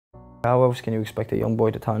How else can you expect a young boy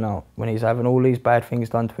to turn out when he's having all these bad things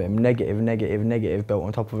done to him? Negative, negative, negative, built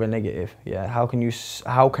on top of a negative. Yeah, how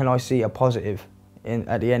can I see a positive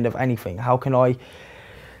at the end of anything? How can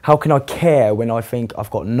I care when I think I've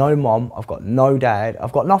got no mom, I've got no dad,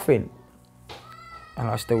 I've got nothing? And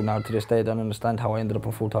I still now to this day don't understand how I ended up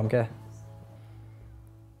on full-time care.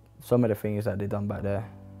 Some of the things that they done back there,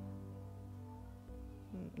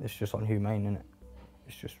 it's just unhumane, isn't it?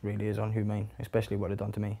 It just really is unhumane, especially what they've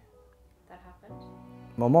done to me. That happened?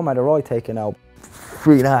 My mum had her eye taken out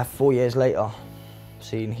 3.5, 4 years later,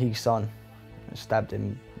 seeing his son, and stabbed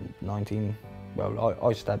him 19, well,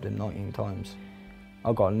 I stabbed him 19 times.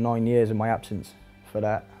 I got 9 years in my absence for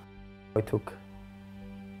that. I took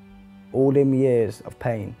all them years of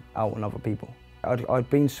pain out on other people. I'd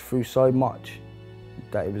been through so much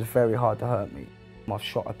that it was very hard to hurt me. I've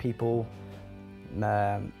shot at people.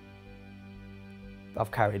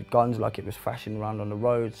 I've carried guns like it was fashion around on the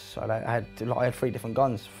roads. I had 3 different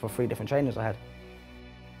guns for 3 different trainers I had.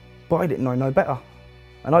 But I didn't know no better.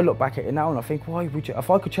 And I look back at it now and I think, why would you? If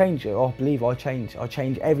I could change it, I believe I change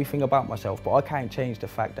everything about myself, but I can't change the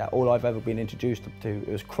fact that all I've ever been introduced to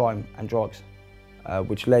was crime and drugs,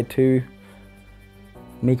 which led to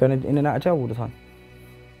me going in and out of jail all the time.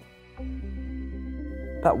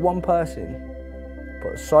 That one person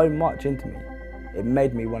put so much into me, it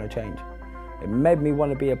made me want to change. It made me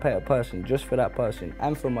want to be a better person just for that person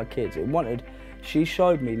and for my kids. She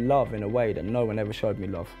showed me love in a way that no one ever showed me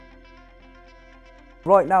love.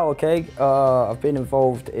 Right now, okay, I've been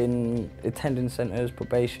involved in attendance centres,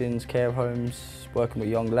 probations, care homes, working with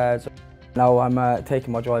young lads. Now I'm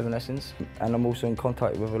taking my driving lessons, and I'm also in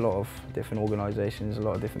contact with a lot of different organisations, a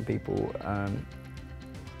lot of different people.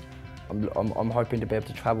 I'm hoping to be able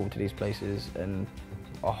to travel to these places, and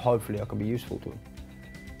hopefully I can be useful to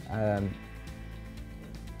them.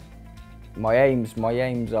 My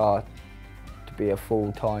aims are to be a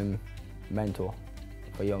full-time mentor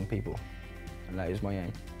for young people. And that is my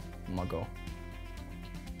aim, my goal.